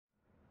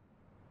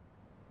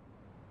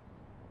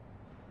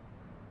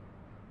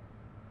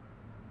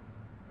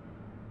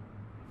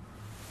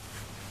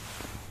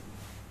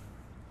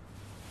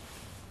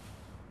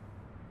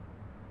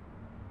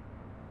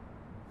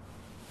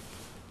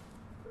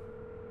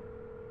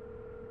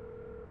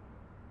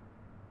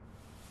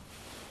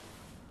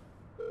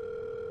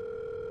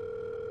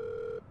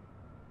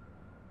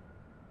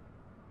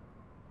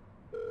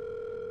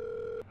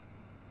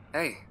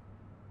Hey,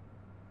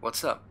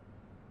 what's up?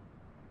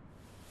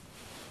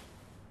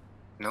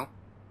 Nope,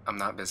 I'm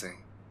not busy.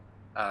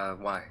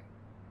 Why?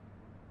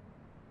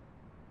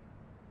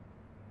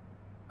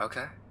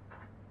 Okay.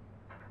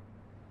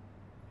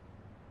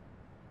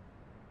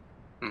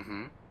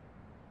 Mm-hmm.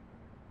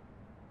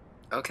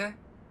 Okay,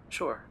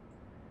 sure.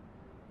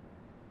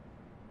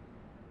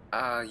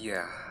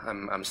 Yeah,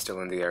 I'm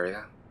still in the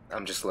area.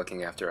 I'm just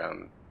looking after,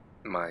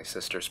 my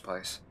sister's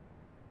place.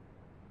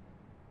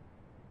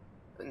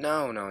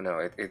 No, no,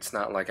 no, it's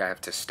not like I have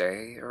to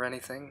stay or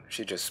anything.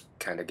 She just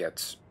kinda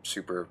gets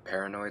super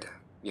paranoid.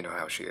 You know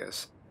how she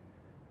is.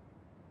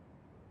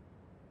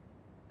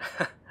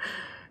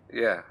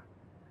 Yeah.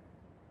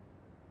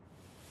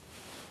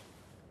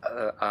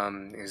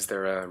 Is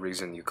there a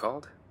reason you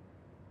called?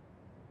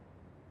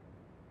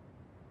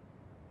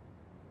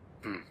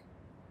 Hmm.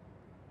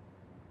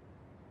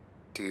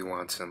 Do you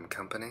want some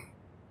company?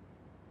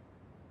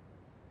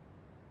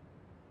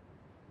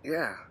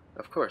 Yeah,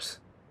 of course.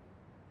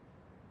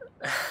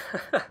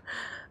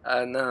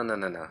 No, no,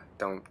 no, no.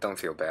 Don't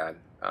feel bad.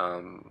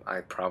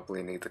 I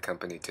probably need the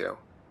company too.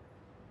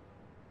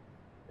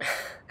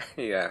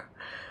 Yeah.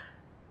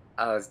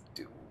 Uh,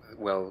 do,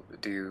 well,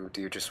 do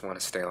you just want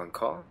to stay on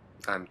call?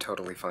 I'm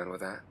totally fine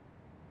with that.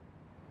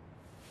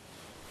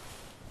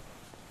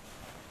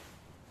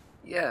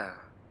 Yeah,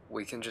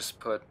 we can just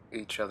put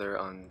each other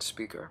on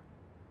speaker.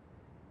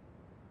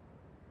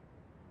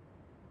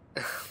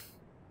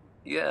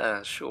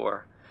 Yeah,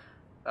 sure.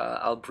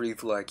 I'll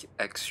breathe like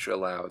extra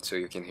loud so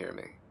you can hear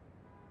me.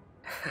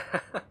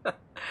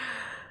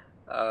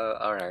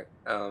 All right.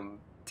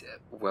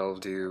 Well,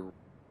 do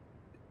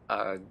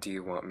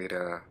you want me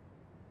to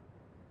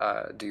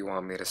do you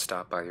want me to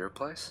stop by your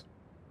place?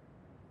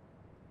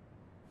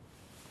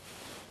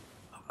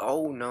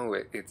 Oh no,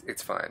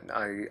 it's fine.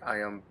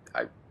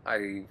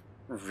 I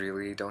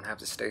really don't have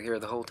to stay here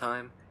the whole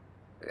time.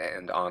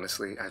 And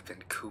honestly, I've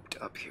been cooped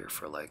up here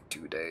for like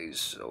 2 days,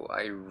 so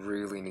I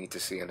really need to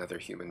see another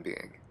human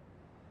being.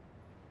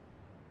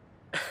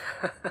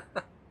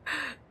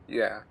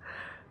 Yeah.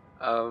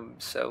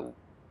 So,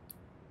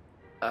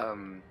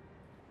 um,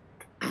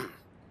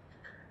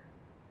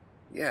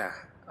 yeah,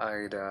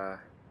 I'd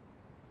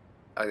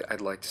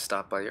like to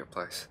stop by your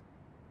place,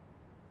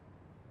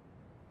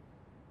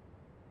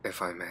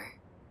 if I may.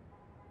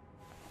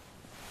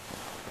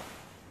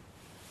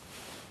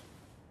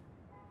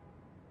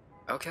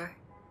 Okay,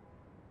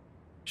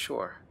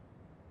 sure.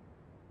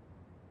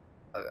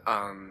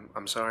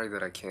 I'm sorry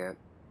that I can't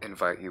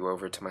invite you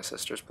over to my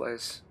sister's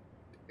place.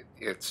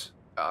 It's,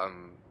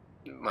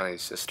 my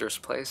sister's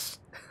place.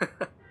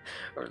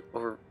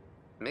 Or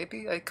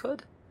maybe I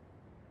could?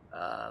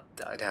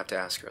 I'd have to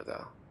ask her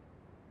though.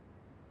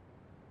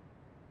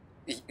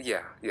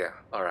 Yeah, yeah,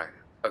 alright.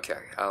 Okay,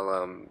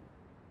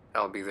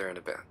 I'll be there in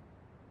a bit.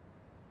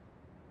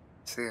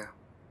 See ya.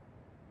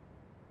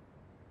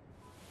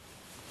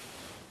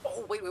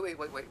 Oh, wait.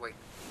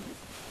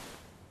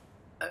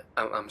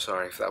 I'm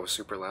sorry if that was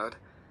super loud.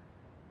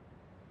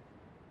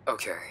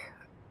 Okay,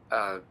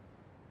 uh,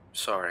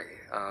 sorry.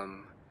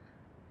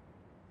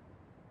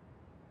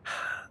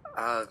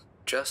 Uh,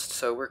 just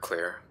so we're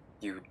clear,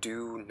 you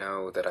do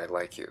know that I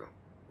like you,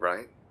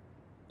 right?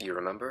 You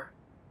remember?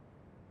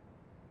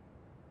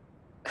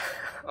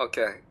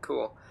 Okay,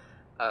 cool.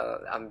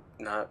 I'm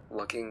not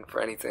looking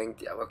for anything.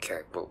 Yeah,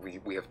 okay, but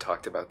we have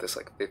talked about this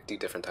like 50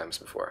 different times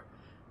before.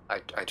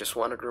 I just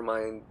wanted to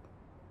remind,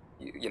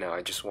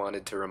 I just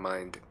wanted to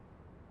remind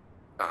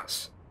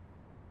us.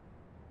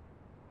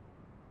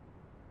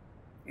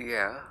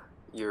 Yeah,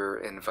 you're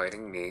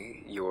inviting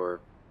me,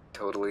 your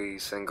totally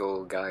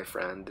single guy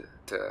friend,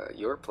 to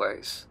your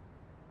place,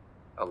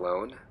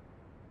 alone,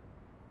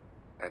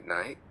 at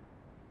night?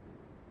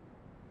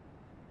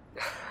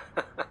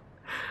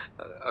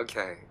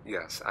 Okay,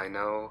 yes, I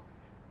know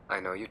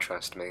you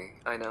trust me,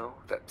 I know,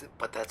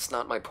 but that's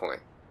not my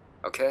point,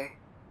 okay?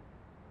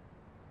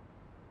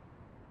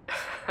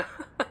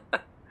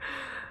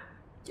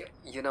 Yeah,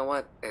 you know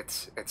what?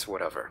 It's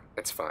whatever.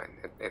 It's fine.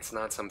 It's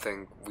not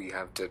something we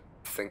have to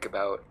think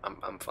about.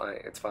 I'm fine.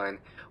 It's fine.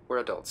 We're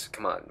adults.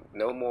 Come on.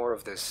 No more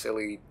of this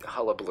silly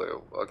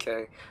hullabaloo,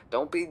 okay?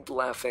 Don't be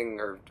laughing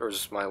or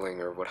smiling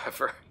or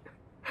whatever.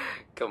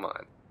 Come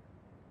on.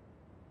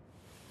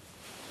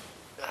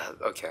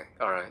 Okay.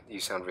 All right. You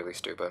sound really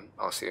stupid.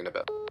 I'll see you in a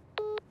bit.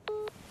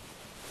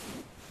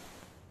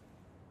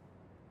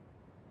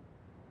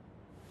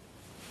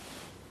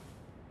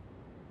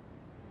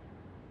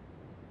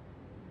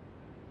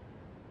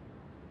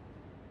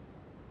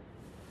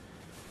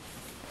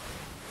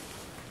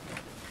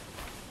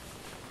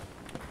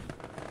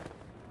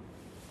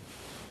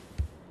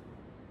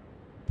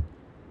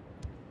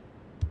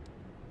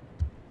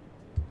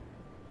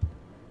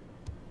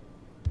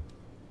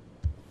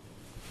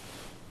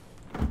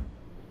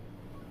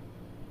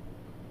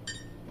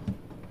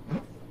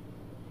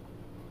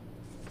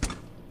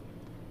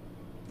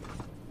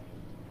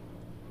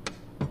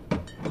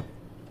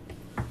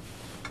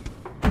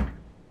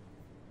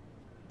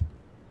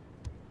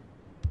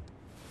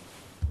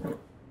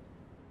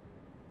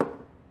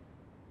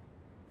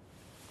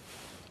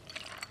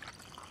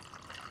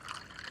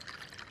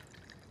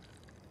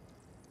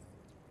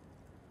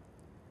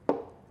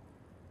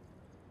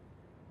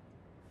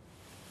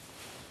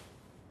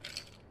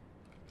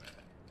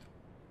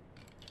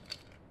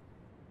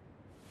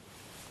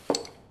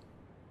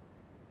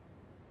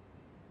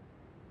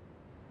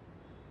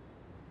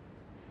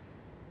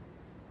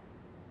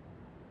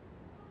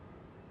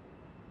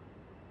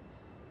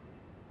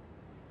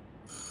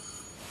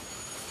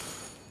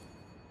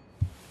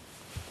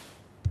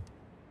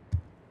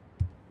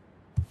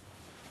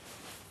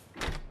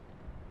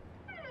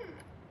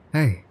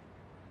 Hey,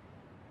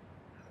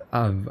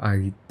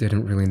 I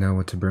didn't really know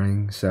what to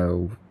bring,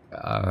 so,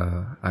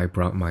 I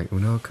brought my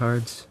Uno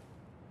cards.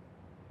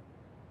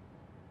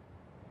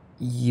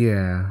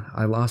 Yeah,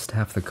 I lost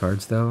half the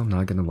cards though, I'm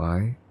not gonna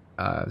lie.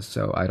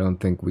 So I don't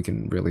think we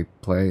can really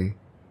play.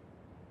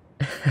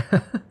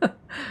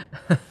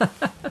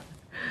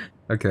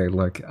 Okay,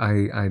 look,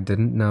 I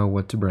didn't know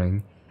what to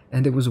bring,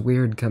 and it was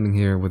weird coming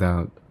here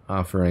without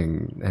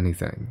offering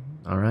anything,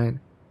 alright?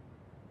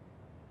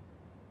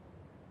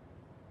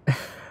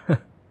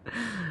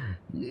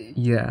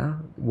 Yeah,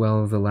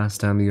 well, the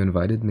last time you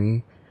invited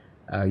me,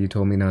 you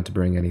told me not to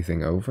bring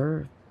anything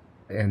over,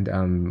 and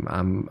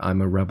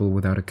I'm a rebel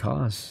without a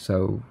cause,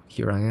 so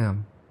here I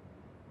am.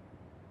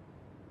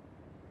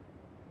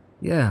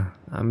 Yeah,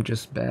 I'm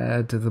just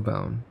bad to the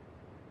bone.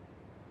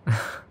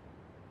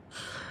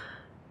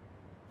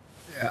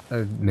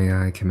 May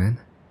I come in?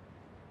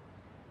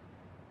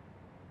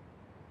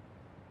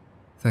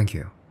 Thank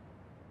you.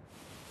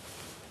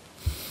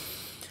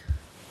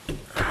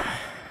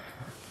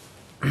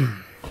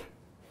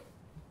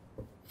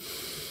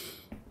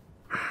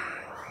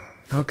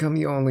 How come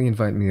you only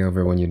invite me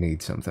over when you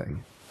need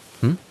something?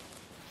 Hmm?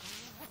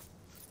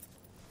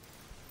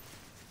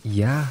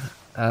 Yeah?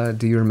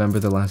 Do you remember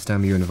the last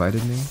time you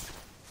invited me?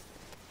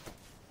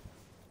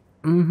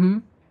 Mm-hmm.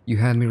 You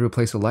had me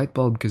replace a light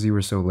bulb because you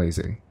were so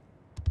lazy.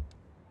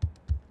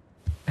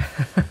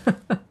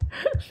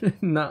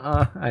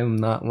 Nah, I'm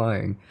not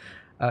lying.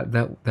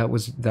 That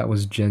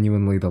was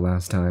genuinely the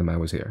last time I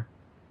was here.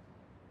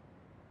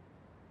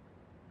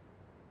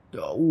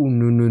 Oh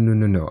no no no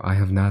no no! I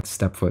have not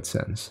stepped foot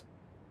since.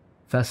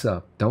 Fess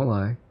up! Don't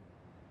lie.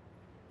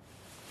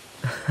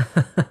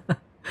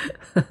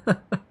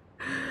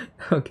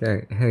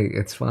 Okay, hey,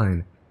 it's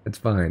fine. It's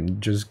fine.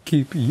 Just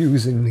keep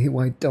using me,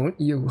 why don't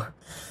you?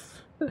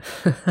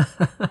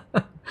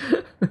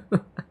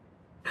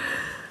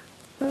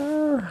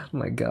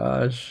 My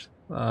gosh.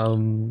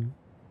 All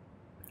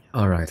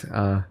right.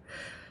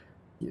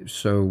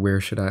 So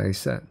where should I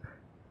sit?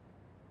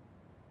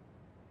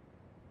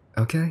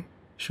 Okay,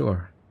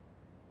 sure.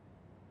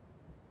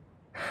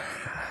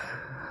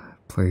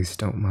 Please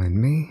don't mind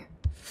me.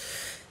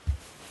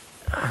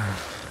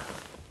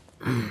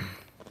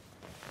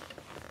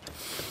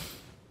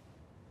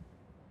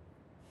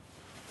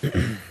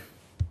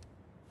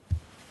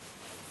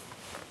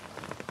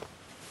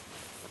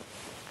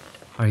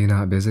 Are you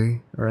not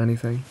busy or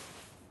anything?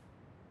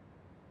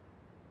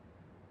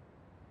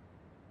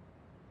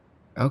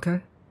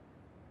 Okay.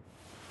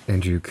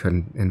 And you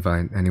couldn't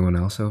invite anyone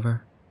else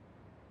over?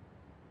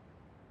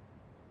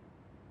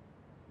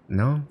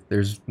 No,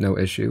 there's no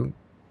issue.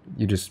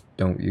 You just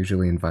don't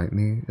usually invite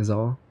me, is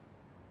all?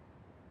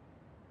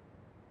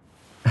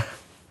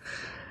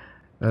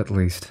 At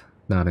least,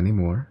 not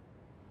anymore.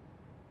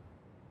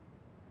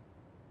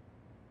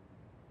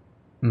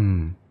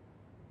 Hmm.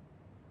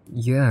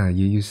 Yeah,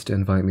 you used to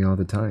invite me all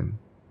the time.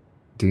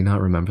 Do you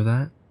not remember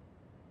that?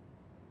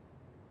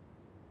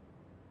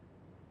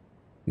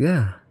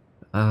 Yeah.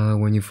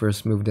 When you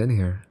first moved in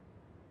here.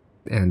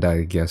 And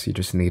I guess you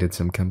just needed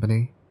some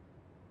company?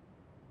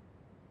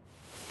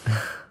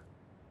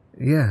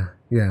 Yeah,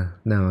 yeah.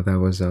 No, that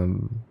was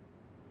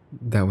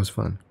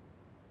fun.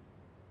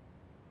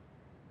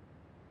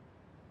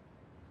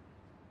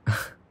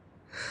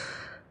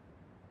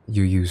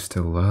 You used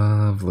to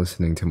love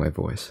listening to my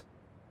voice.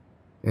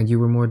 And you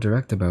were more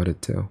direct about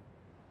it too.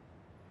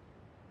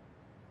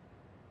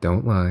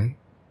 Don't lie.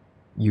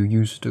 You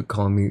used to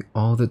call me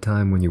all the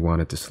time when you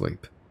wanted to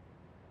sleep.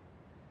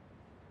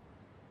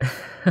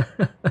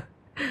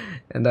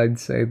 And I'd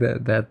say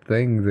that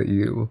thing that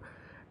you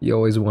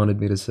always wanted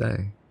me to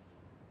say.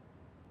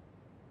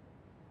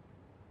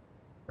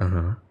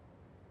 Uh-huh.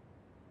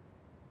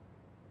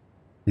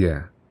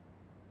 Yeah.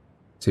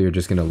 So you're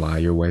just gonna lie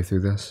your way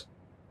through this?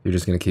 You're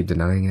just gonna keep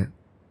denying it?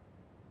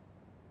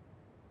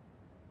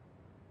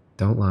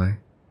 Don't lie.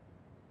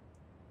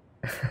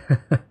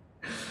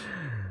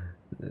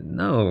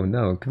 No,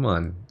 no, come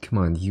on. Come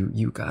on.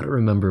 You gotta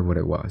remember what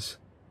it was.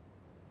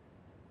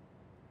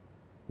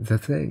 The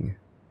thing.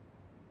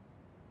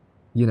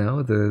 You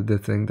know, the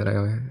thing that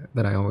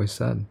I always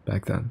said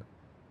back then.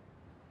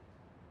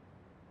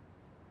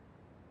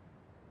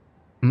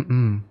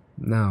 Mm-mm.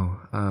 No.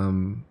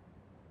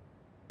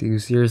 Do you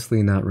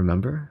seriously not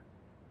remember?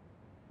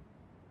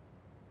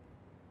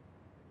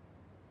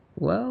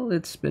 Well,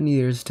 it's been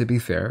years to be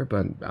fair,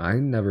 but I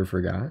never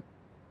forgot.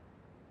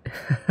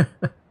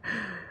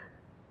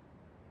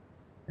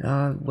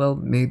 Well,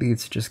 maybe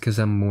it's just because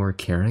I'm more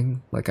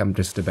caring, like I'm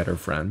just a better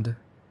friend.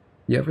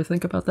 You ever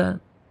think about that?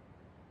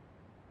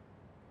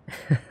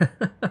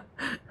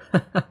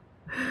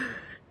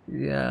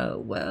 Yeah,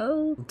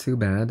 well, too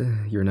bad.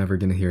 You're never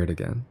gonna hear it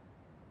again.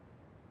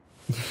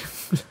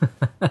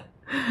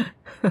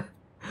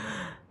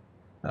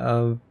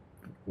 um,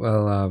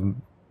 well,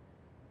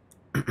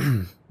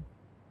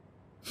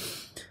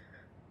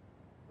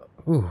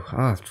 ooh,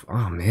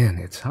 oh man,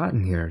 it's hot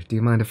in here. Do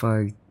you mind if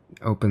I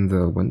open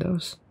the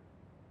windows?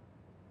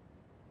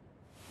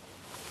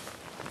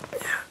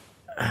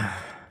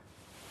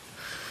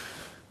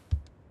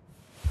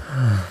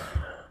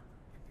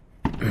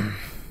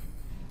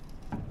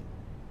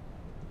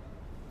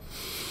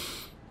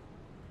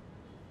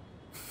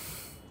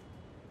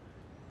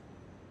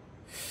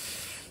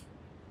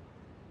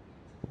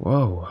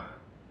 Whoa.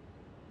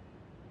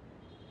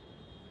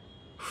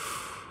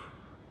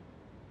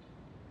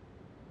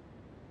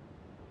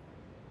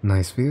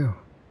 Nice view.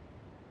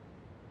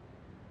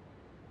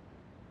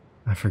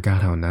 I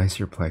forgot how nice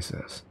your place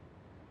is.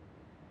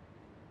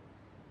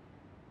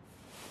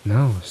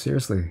 No,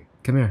 seriously,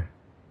 come here.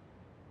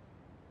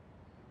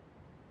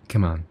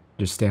 Come on,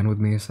 just stand with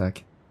me a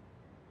sec.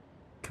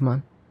 Come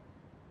on.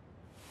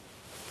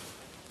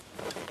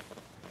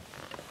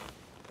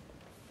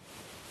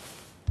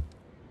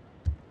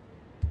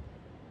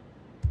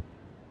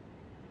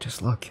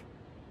 Just look.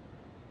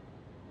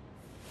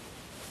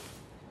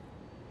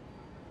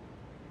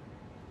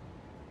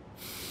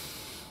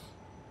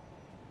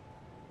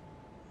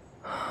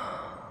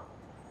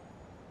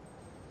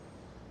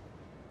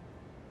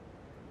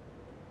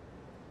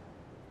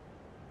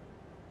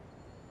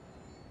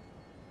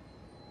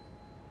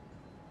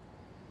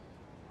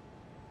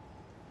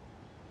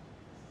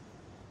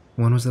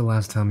 When was the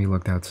last time you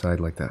looked outside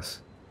like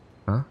this?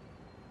 Huh?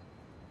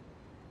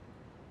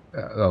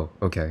 Oh,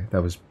 okay,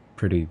 that was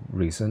pretty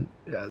recent.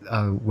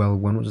 Well,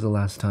 when was the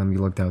last time you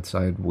looked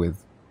outside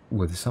with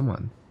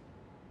someone?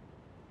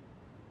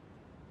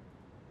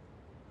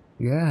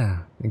 Yeah,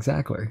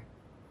 exactly.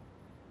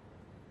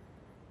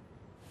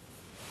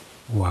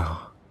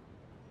 Wow.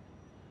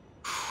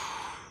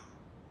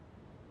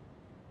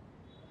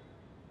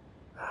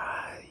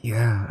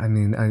 Yeah, I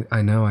mean,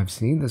 I know I've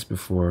seen this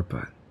before,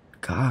 but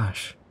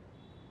gosh,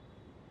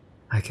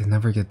 I can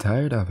never get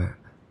tired of it.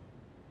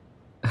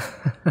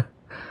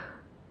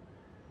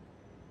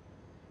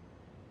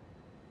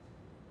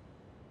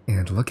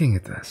 And looking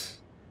at this,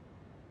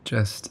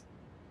 just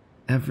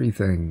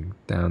everything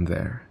down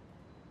there,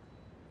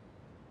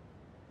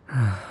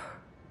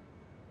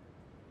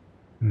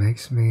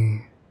 makes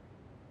me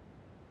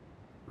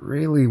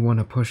really want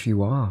to push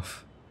you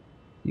off.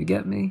 You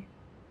get me?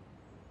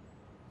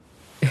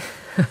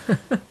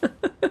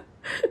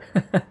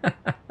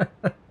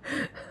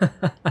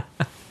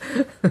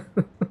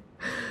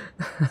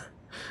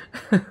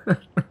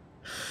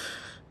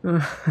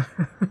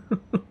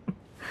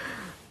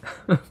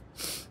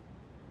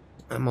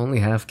 I'm only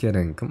half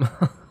kidding. Come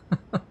on.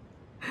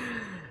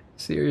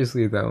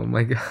 Seriously though,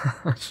 my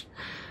gosh.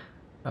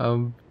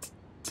 Um,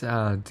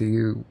 do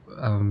you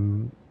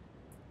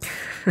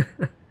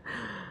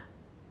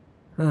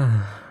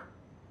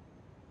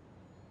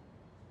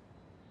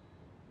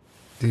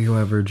do you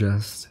ever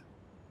just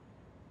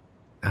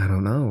I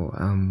don't know,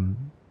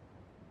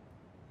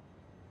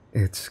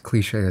 it's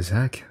cliche as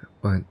heck,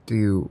 but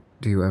do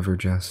you ever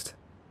just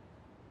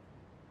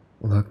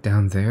look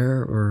down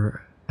there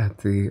or at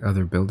the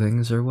other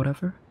buildings or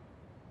whatever?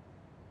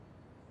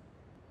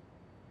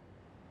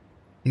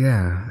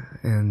 Yeah,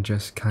 and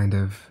just kind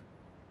of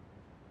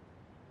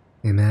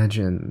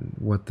imagine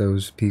what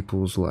those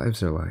people's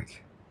lives are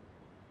like.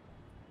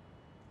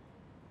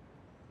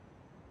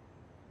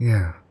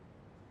 Yeah.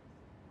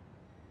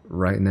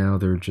 Right now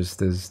they're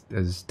just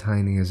as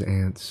tiny as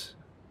ants,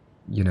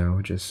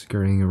 just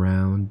scurrying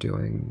around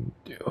doing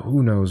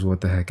who knows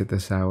what the heck at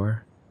this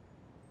hour.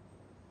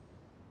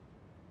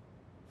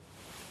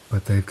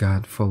 But they've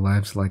got full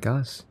lives like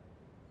us.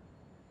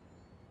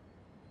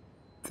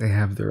 They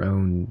have their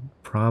own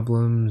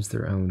problems,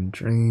 their own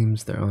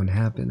dreams, their own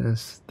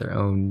happiness, their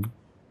own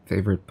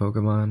favorite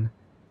Pokemon.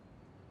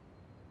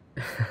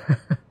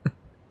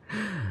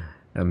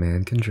 A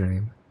man can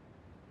dream.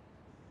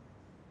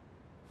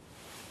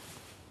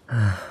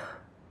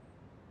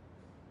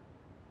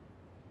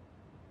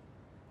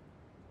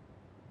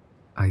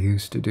 I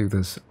used to do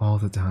this all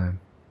the time.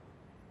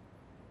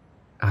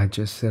 I'd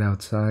just sit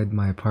outside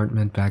my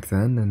apartment back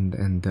then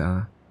and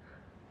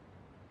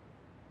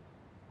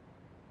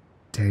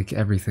take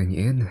everything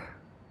in.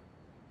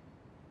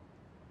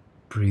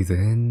 Breathe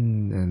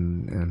in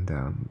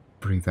and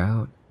breathe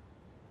out.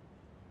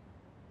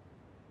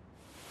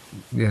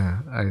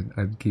 Yeah,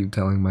 I'd keep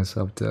telling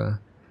myself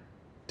to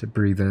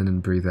breathe in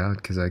and breathe out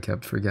because I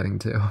kept forgetting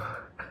to.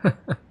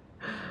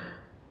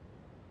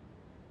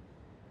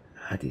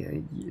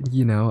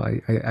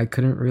 I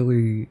couldn't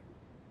really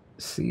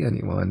see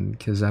anyone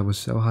because I was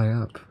so high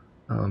up.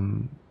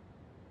 Um,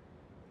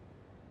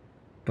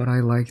 but I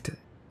liked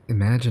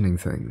imagining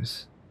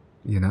things,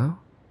 you know?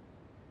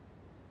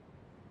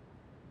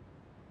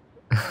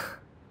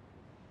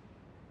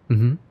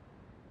 Mm-hmm.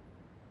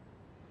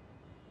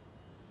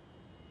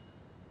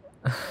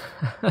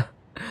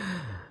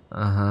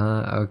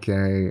 Uh-huh,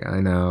 okay, I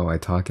know. I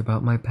talk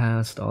about my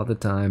past all the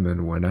time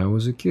and when I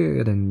was a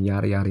kid and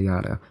yada yada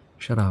yada.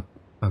 Shut up,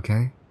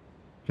 okay?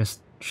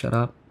 Just shut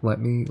up. Let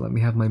me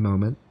have my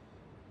moment.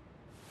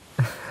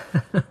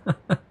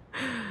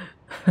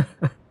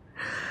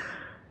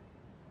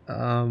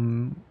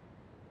 um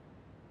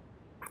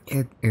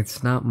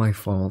it's not my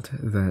fault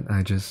that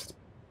I just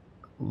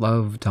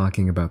love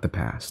talking about the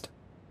past.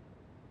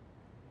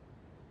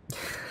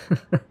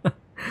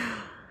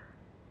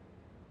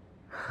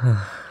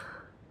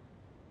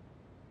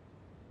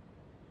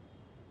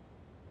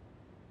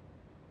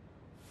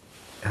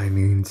 I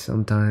mean,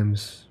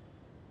 sometimes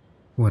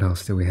what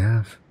else do we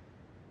have?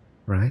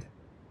 Right?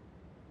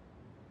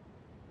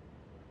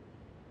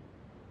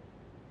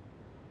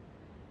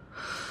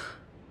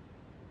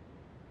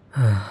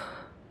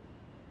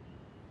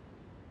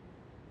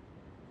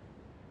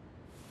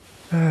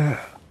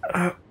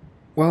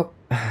 Well,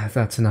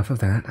 that's enough of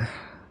that.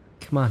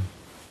 Come on,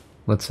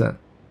 let's sit.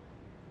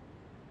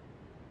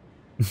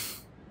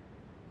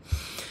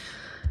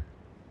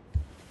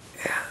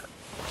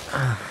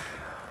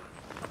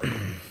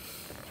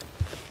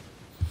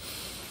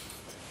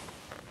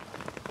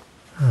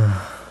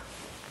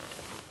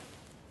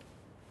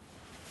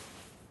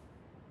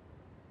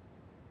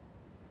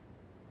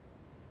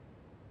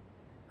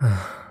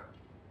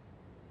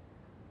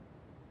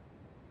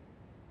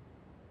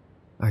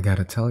 I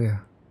gotta tell you,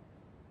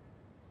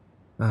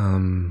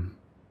 um,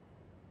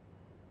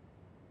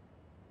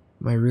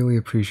 I really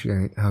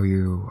appreciate how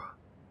you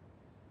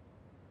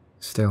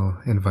still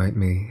invite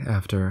me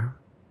after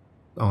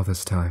all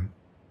this time.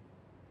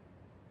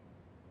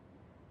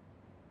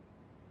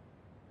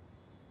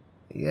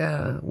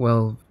 Yeah,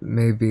 well,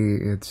 maybe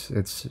it's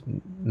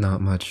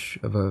not much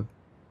of a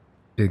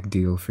big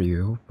deal for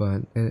you,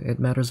 but it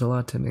matters a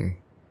lot to me,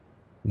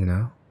 you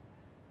know?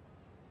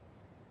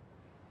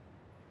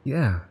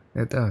 Yeah,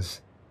 it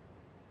does.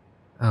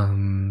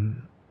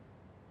 Um,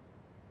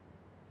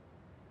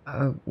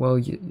 well,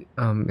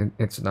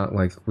 it's not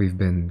like we've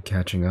been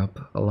catching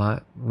up a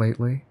lot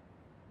lately,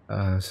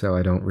 so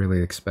I don't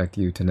really expect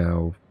you to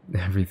know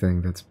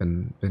everything that's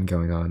been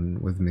going on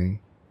with me.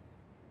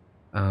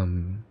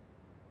 Um,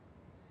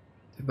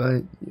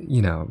 but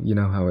you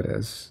know how it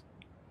is.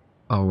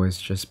 Always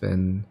just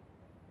been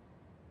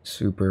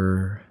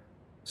super,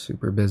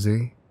 super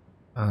busy.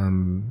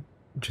 Um,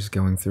 just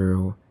going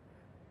through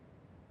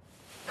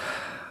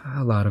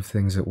a lot of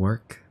things at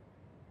work,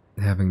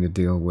 having to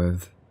deal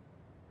with.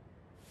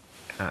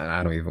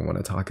 I don't even want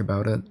to talk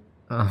about it.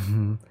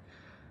 Um,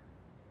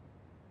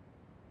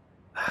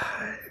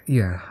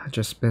 yeah,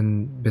 just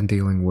been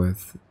dealing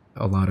with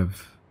a lot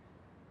of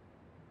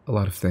a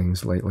lot of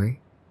things lately,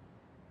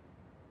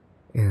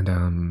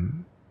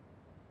 and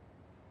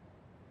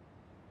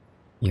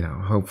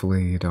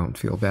hopefully you don't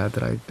feel bad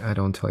that I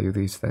don't tell you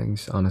these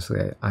things.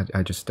 Honestly,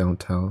 I just don't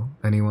tell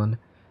anyone.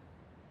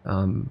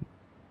 Um,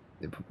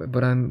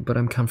 but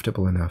I'm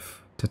comfortable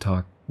enough to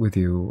talk with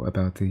you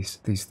about these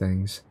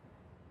things.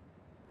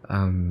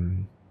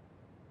 Um,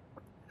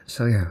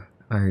 so yeah,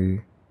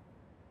 I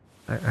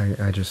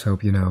just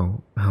hope you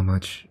know how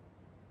much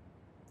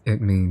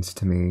it means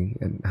to me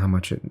and how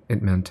much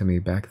it meant to me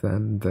back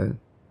then that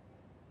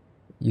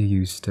you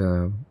used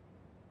to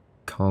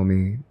call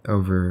me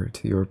over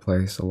to your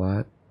place a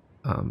lot.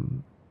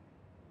 Um,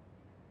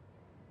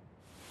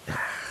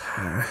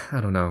 I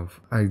don't know.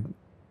 I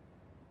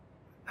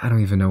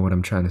don't even know what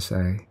I'm trying to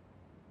say.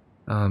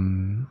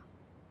 Um,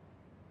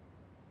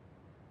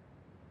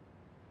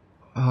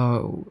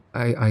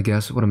 I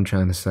guess what I'm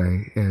trying to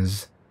say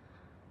is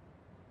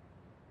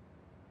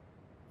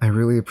I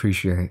really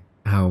appreciate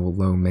how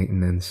low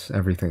maintenance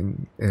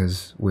everything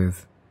is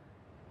with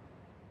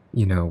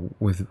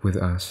with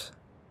us.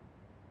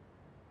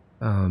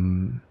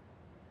 Um,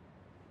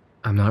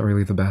 I'm not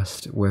really the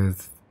best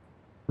with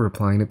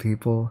replying to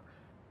people.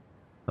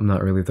 I'm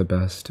not really the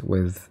best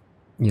with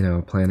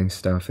planning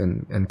stuff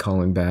and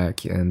calling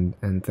back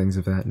and things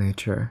of that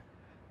nature.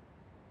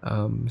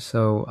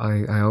 So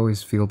I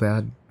always feel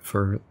bad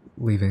for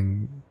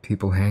leaving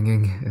people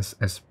hanging,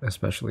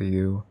 especially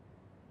you.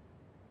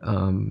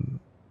 Um,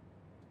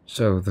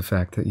 so the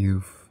fact that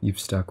you've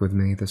stuck with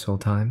me this whole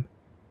time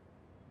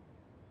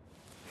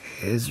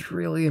is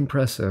really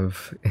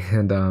impressive,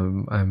 and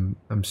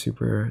I'm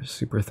super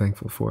super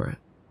thankful for it.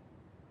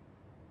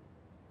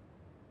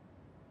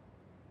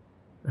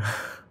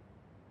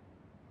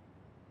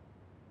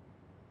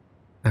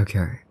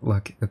 Okay,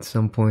 look, at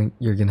some point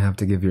you're gonna have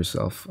to give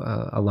yourself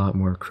a lot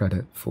more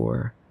credit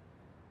for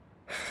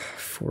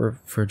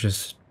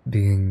just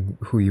being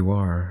who you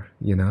are,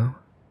 you know?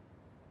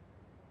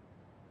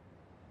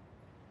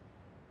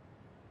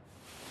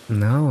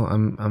 No,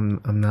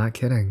 I'm not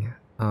kidding.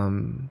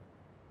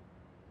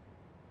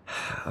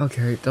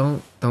 Okay,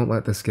 don't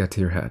let this get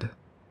to your head.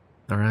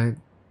 All right?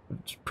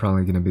 It's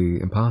probably going to be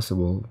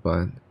impossible,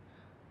 but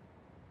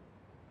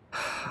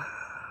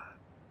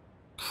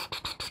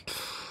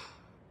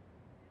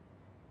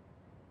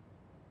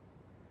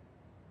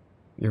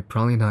you're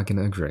probably not going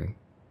to agree.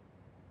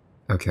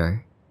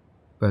 Okay?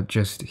 But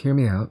just hear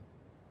me out.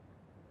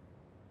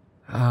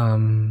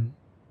 Um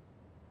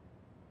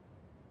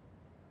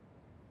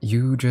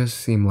you just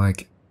seem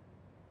like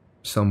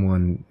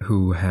someone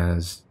who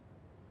has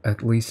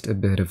at least a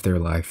bit of their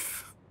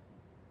life,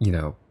 you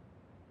know,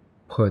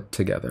 put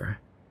together.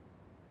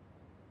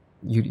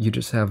 You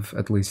just have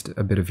at least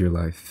a bit of your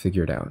life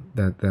figured out.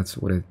 That's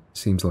what it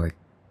seems like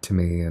to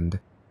me and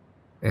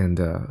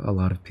a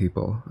lot of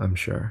people, I'm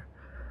sure.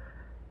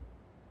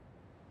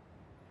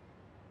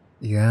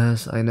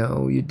 Yes, I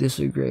know you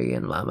disagree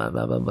and blah blah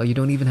blah blah blah. You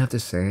don't even have to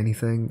say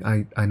anything.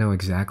 I know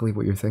exactly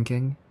what you're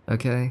thinking.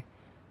 Okay,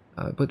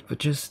 but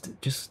just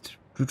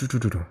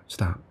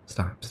stop.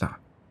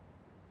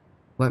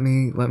 Let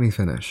me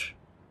finish.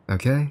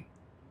 Okay.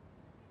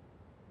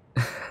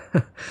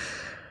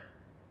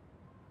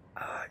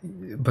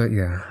 But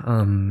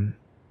yeah,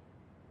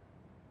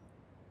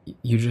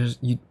 you just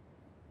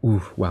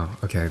Ooh, wow.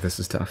 Okay, this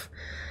is tough.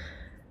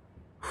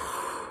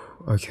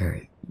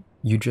 Okay,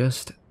 you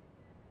just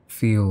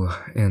feel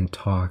and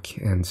talk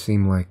and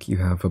seem like you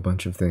have a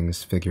bunch of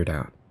things figured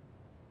out.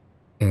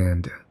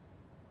 And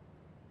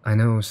I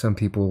know some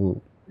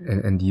people,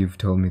 and you've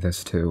told me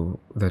this too,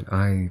 that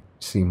I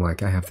seem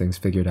like I have things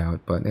figured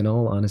out, but in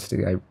all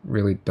honesty, I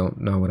really don't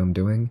know what I'm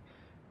doing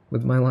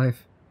with my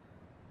life.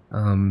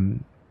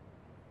 Um,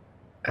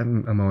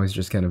 I'm always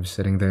just kind of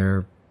sitting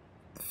there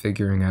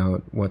figuring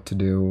out what to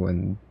do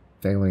and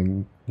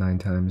failing 9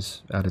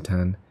 times out of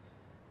 10.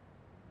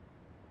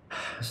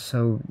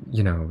 So,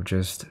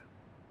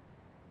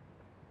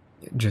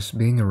 just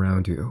being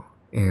around you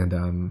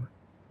and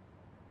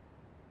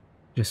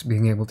just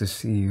being able to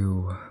see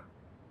you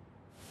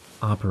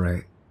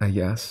operate, I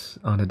guess,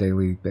 on a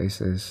daily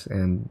basis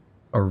and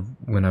or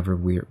whenever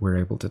we're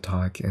able to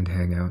talk and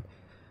hang out.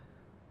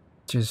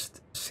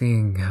 Just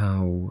seeing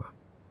how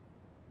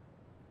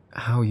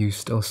you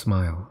still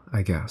smile,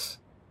 I guess,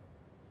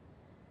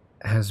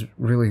 has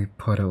really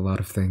put a lot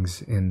of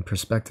things in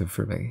perspective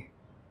for me.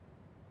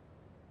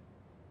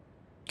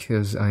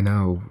 Because I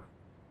know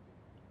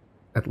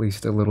at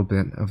least a little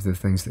bit of the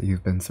things that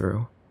you've been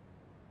through.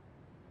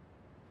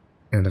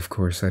 And of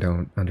course, I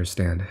don't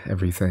understand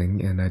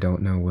everything, and I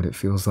don't know what it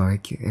feels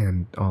like,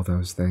 and all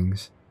those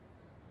things.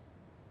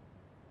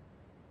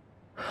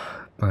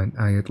 But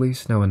I at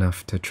least know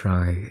enough to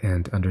try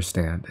and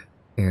understand.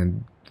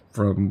 And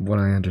from what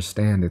I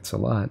understand, it's a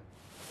lot.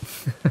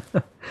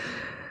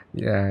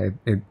 Yeah,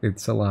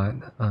 it's a lot.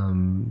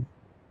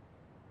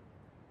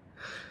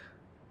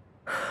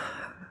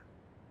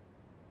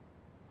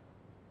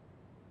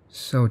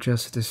 So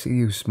just to see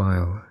you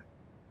smile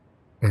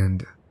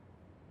and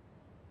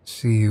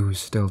see you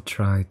still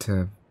try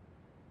to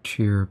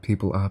cheer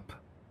people up,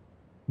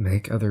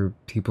 make other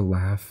people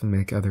laugh,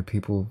 make other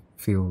people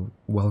feel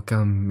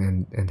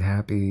welcome and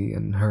happy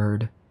and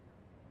heard.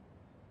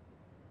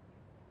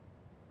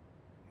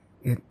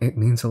 It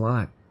means a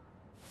lot.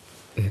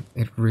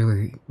 It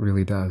really,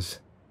 really does.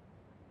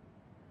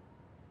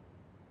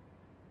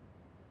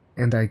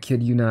 And I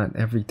kid you not,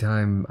 every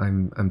time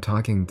I'm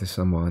talking to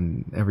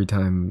someone, every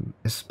time,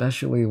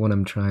 especially when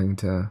I'm trying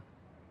to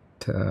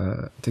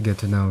get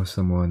to know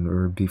someone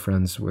or be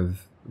friends with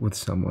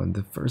someone,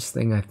 the first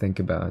thing I think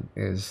about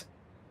is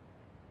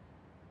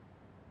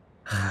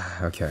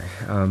okay.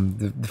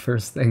 The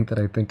first thing that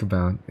I think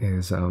about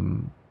is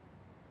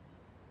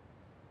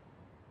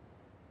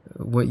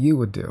what you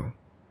would do.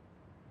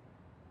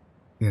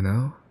 You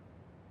know?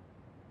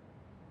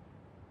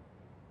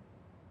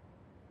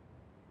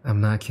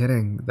 I'm not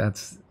kidding.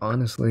 That's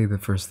honestly the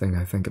first thing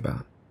I think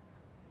about.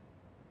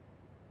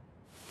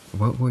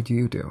 What would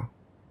you do?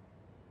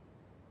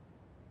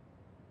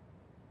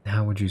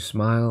 How would you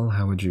smile?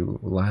 How would you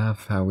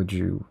laugh? How would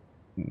you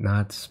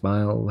not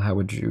smile? How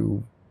would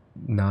you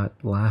not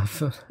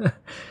laugh?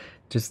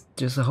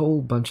 just a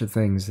whole bunch of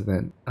things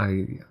that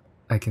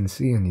I can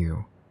see in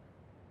you.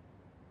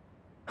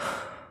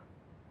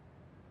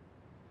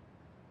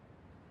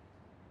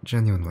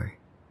 Genuinely.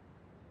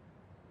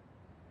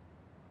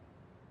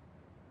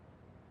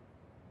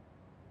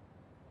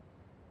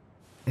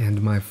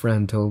 And my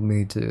friend told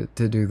me to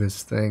do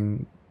this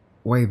thing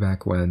way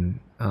back when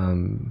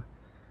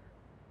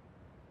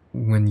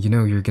you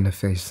know you're gonna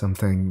face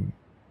something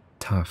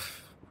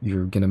tough,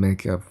 you're gonna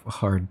make a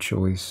hard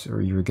choice,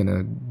 or you're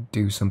gonna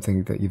do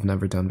something that you've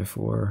never done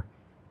before,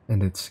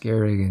 and it's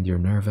scary and you're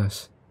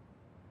nervous.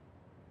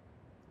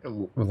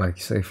 Like,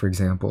 say, for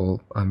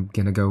example, I'm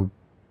gonna go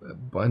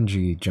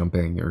bungee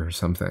jumping or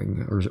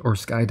something, or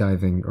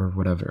skydiving or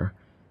whatever,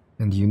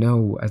 and you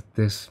know at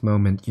this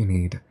moment you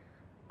need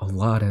a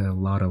lot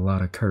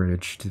of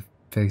courage to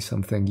face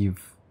something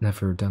you've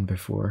never done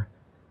before.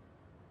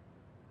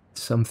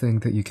 Something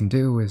that you can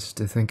do is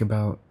to think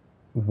about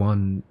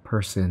one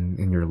person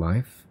in your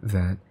life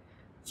that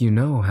you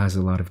know has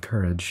a lot of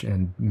courage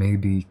and may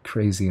be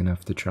crazy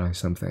enough to try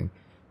something.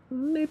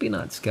 Maybe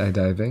not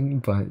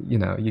skydiving, but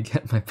you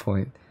get my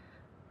point.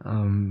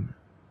 Um,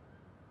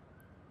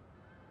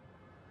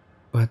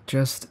 but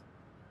just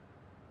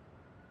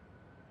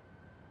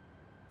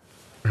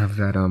have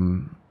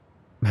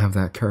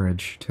that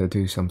courage to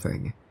do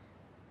something.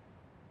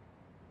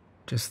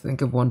 Just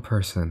think of one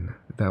person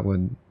that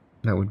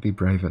would be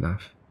brave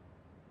enough.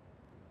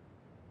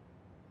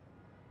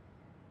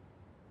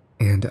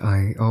 And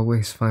I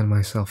always find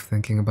myself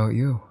thinking about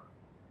you.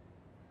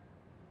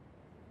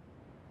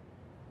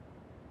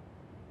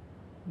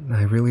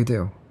 I really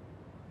do.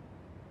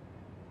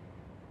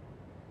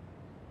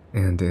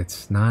 And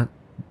it's not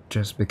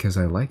just because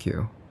I like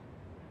you,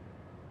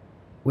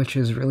 which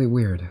is really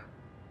weird.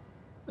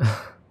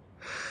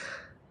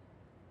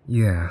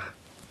 Yeah,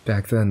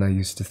 back then I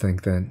used to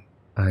think that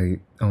I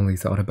only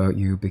thought about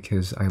you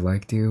because I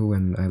liked you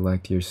and I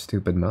liked your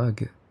stupid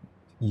mug,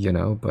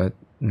 but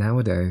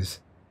nowadays,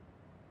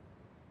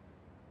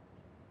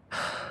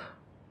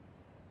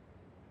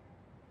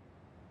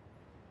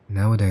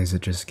 nowadays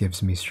it just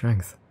gives me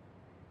strength.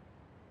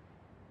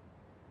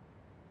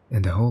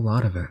 And a whole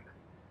lot of it.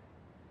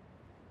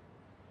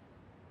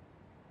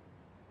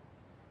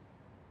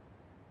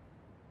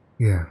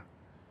 Yeah.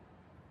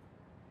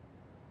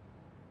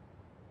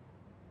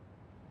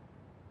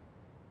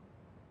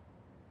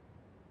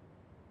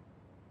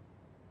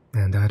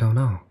 And I don't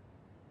know.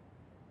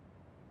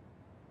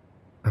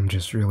 I'm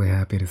just really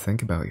happy to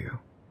think about you.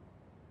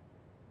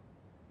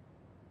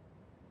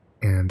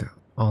 And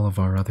all of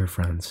our other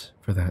friends,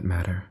 for that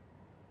matter.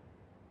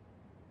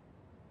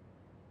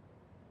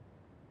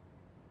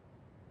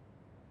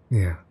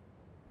 Yeah.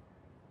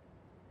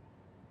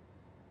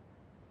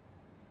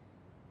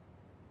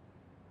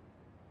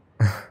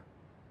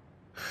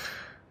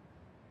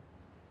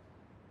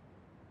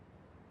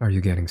 Are you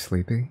getting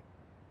sleepy?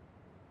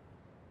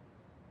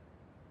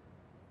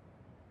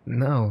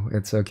 No,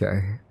 it's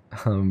okay.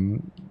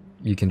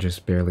 You can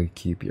just barely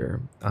keep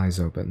your eyes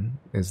open,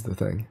 is the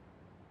thing.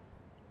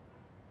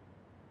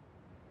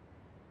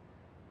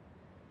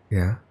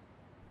 Yeah?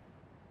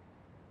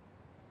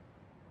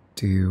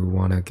 Do you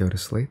want to go to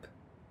sleep?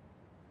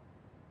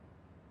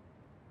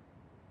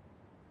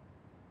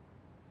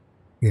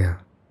 Yeah.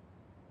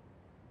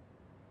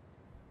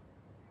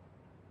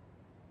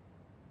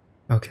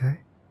 Okay.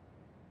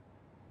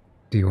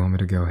 Do you want me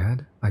to go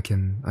ahead? I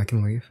can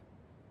leave.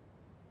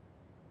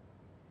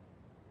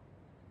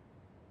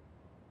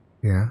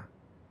 Yeah?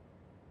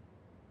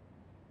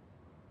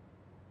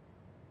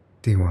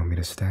 Do you want me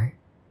to stay?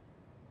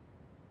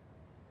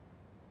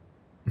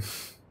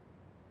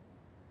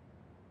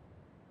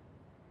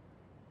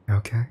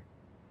 Okay.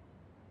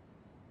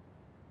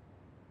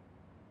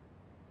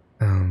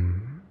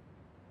 Um,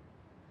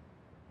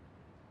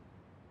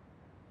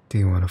 do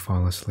you want to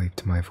fall asleep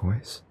to my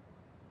voice?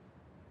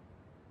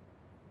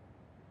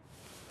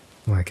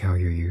 Like how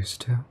you used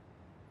to?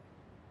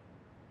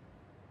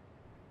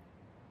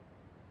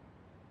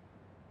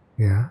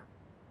 Yeah?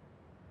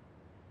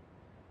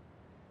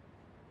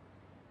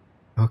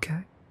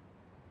 Okay.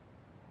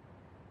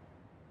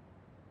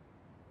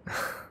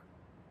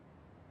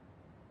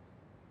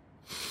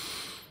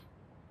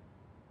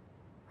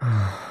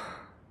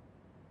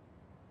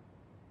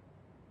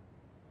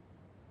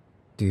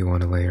 Do you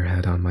want to lay your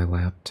head on my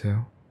lap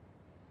too?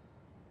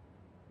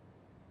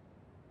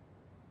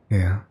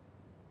 Yeah.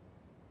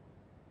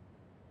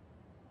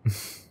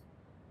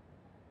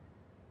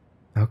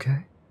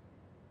 Okay.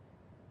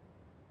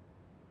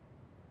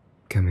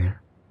 Come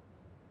here.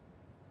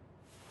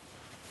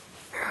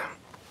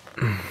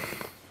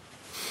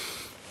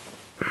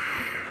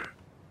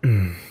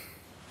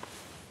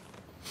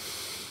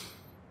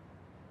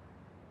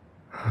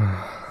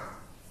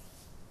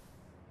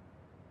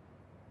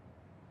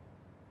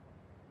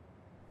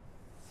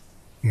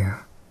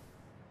 Yeah.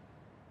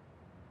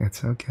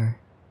 It's okay.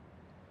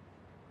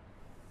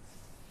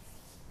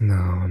 No,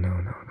 no,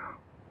 no, no.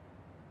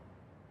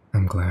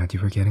 I'm glad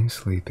you were getting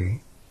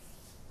sleepy.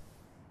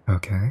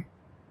 Okay?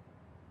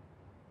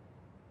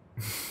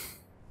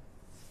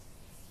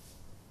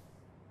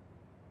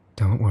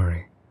 Don't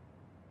worry.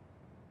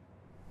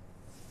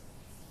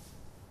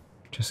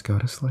 Just go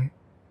to sleep.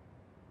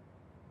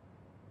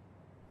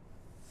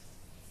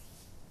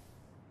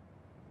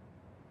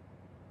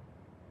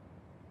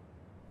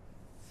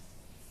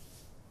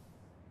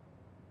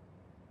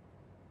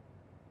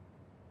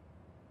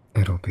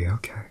 It'll be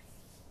okay.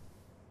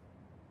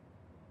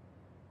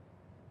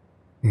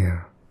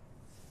 Yeah.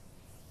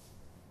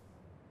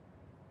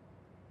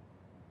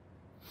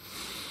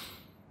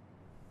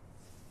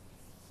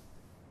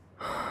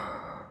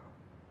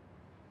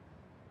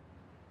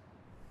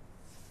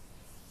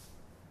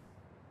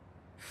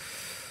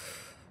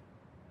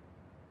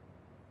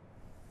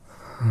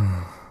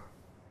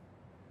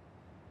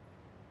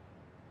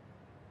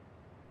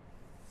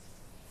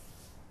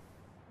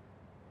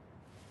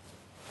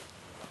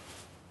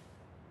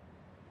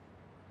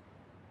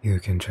 You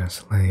can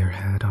just lay your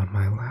head on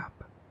my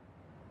lap.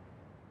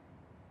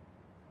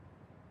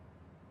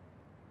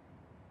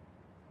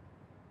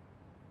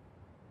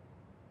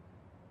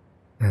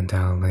 And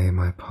I'll lay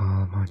my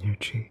palm on your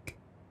cheek,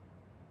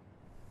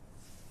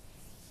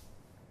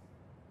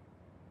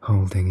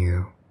 holding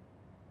you,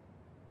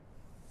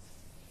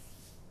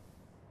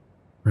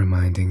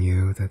 reminding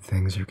you that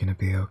things are gonna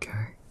be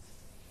okay.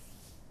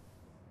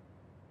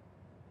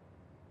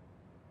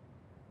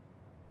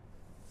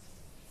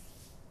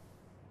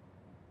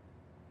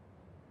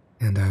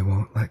 And I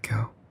won't let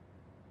go.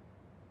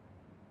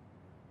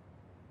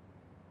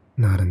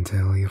 Not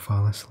until you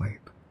fall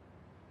asleep.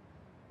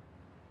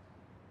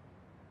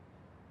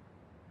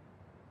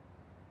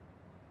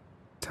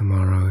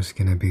 Tomorrow's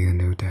gonna be a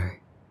new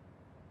day.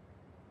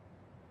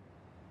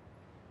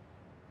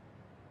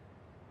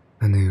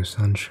 A new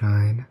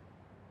sunshine,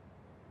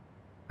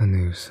 a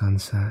new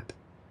sunset,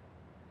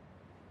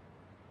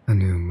 a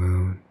new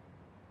moon,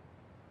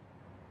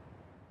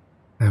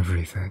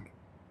 everything.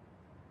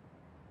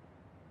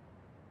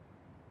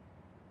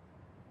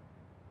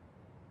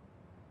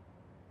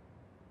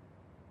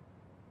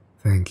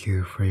 Thank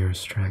you for your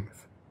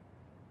strength.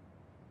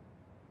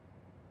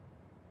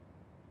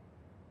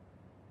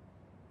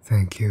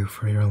 Thank you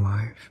for your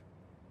life.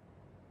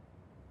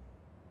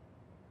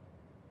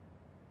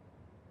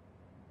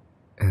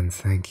 And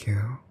thank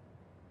you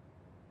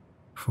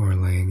for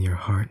laying your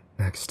heart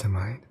next to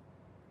mine.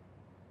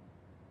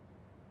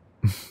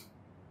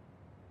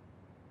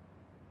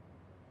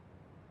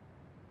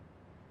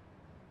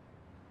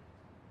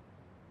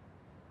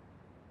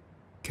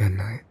 Good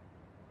night.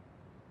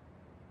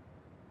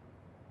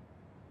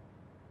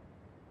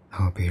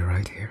 I'll be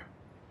right here.